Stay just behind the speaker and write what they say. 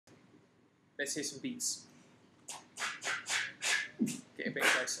Let's hear some beats. Get a bit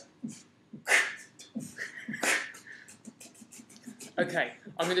closer. Okay,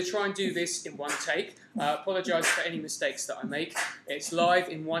 I'm going to try and do this in one take. Apologise for any mistakes that I make. It's live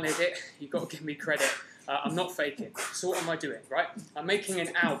in one edit. You've got to give me credit. I'm not faking. So what am I doing, right? I'm making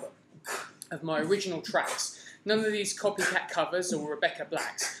an album of my original tracks. None of these copycat covers or Rebecca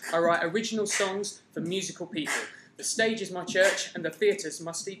Blacks. I write original songs for musical people. The stage is my church and the theatre's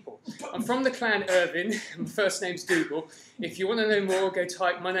my steeple. I'm from the clan Irvine, and my first name's Dougal. If you want to know more, go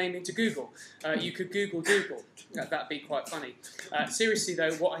type my name into Google. You could Google Dougal. That'd be quite funny. Seriously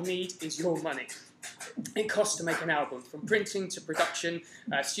though, what I need is your money. It costs to make an album, from printing to production,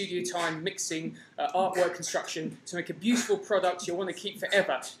 studio time, mixing, artwork, construction, to make a beautiful product you'll want to keep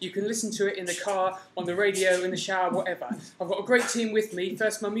forever. You can listen to it in the car, on the radio, in the shower, whatever. I've got a great team with me.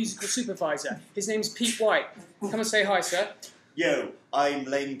 First, my musical supervisor. His name's Pete White. Come and say hi, sir. Yo, I'm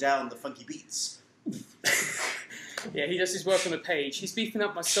laying down the funky beats. Yeah, he does his work on the page. He's beefing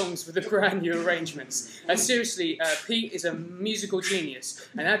up my songs with the brand new arrangements. Seriously, Pete is a musical genius.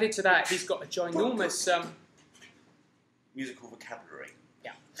 And added to that, he's got a ginormous... musical vocabulary.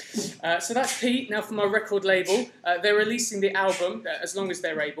 Yeah. So that's Pete. Now for my record label. They're releasing the album, as long as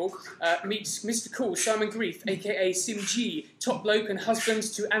they're able. Meets Mr. Cool, Simon Grief, a.k.a. Sim G, top bloke and husband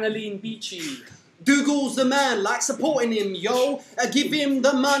to Annalene Beachy. Dougal's the man, like supporting him, yo. Give him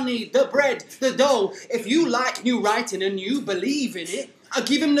the money, the bread, the dough. If you like new writing and you believe in it,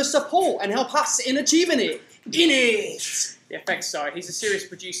 give him the support and help us in achieving it. In it! Yeah, thanks, Si. He's a serious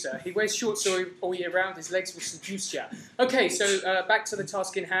producer. He wears shorts all year round. His legs will seduce ya. Okay, so back to the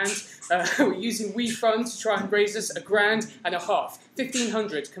task in hand. We're using WeFund to try and raise us £1.5 grand,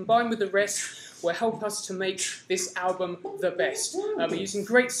 1,500. Combined with the rest, will help us to make this album the best. We're using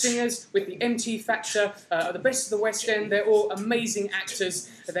great singers with the MT Factor, the best of the West End. They're all amazing actors.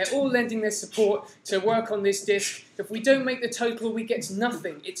 They're all lending their support to work on this disc. If we don't make the total, we get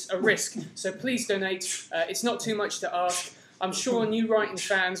nothing. It's a risk. So please donate. It's not too much to ask. I'm sure new writing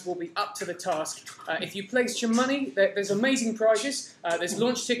fans will be up to the task. If you place your money, there's amazing prizes. There's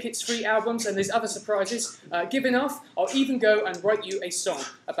launch tickets, free albums, and there's other surprises. Give enough, I'll even go and write you a song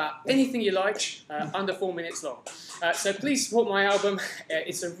about anything you like, under 4 minutes long. So please support my album.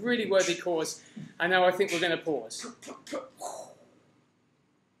 It's a really worthy cause. And now I think we're going to pause.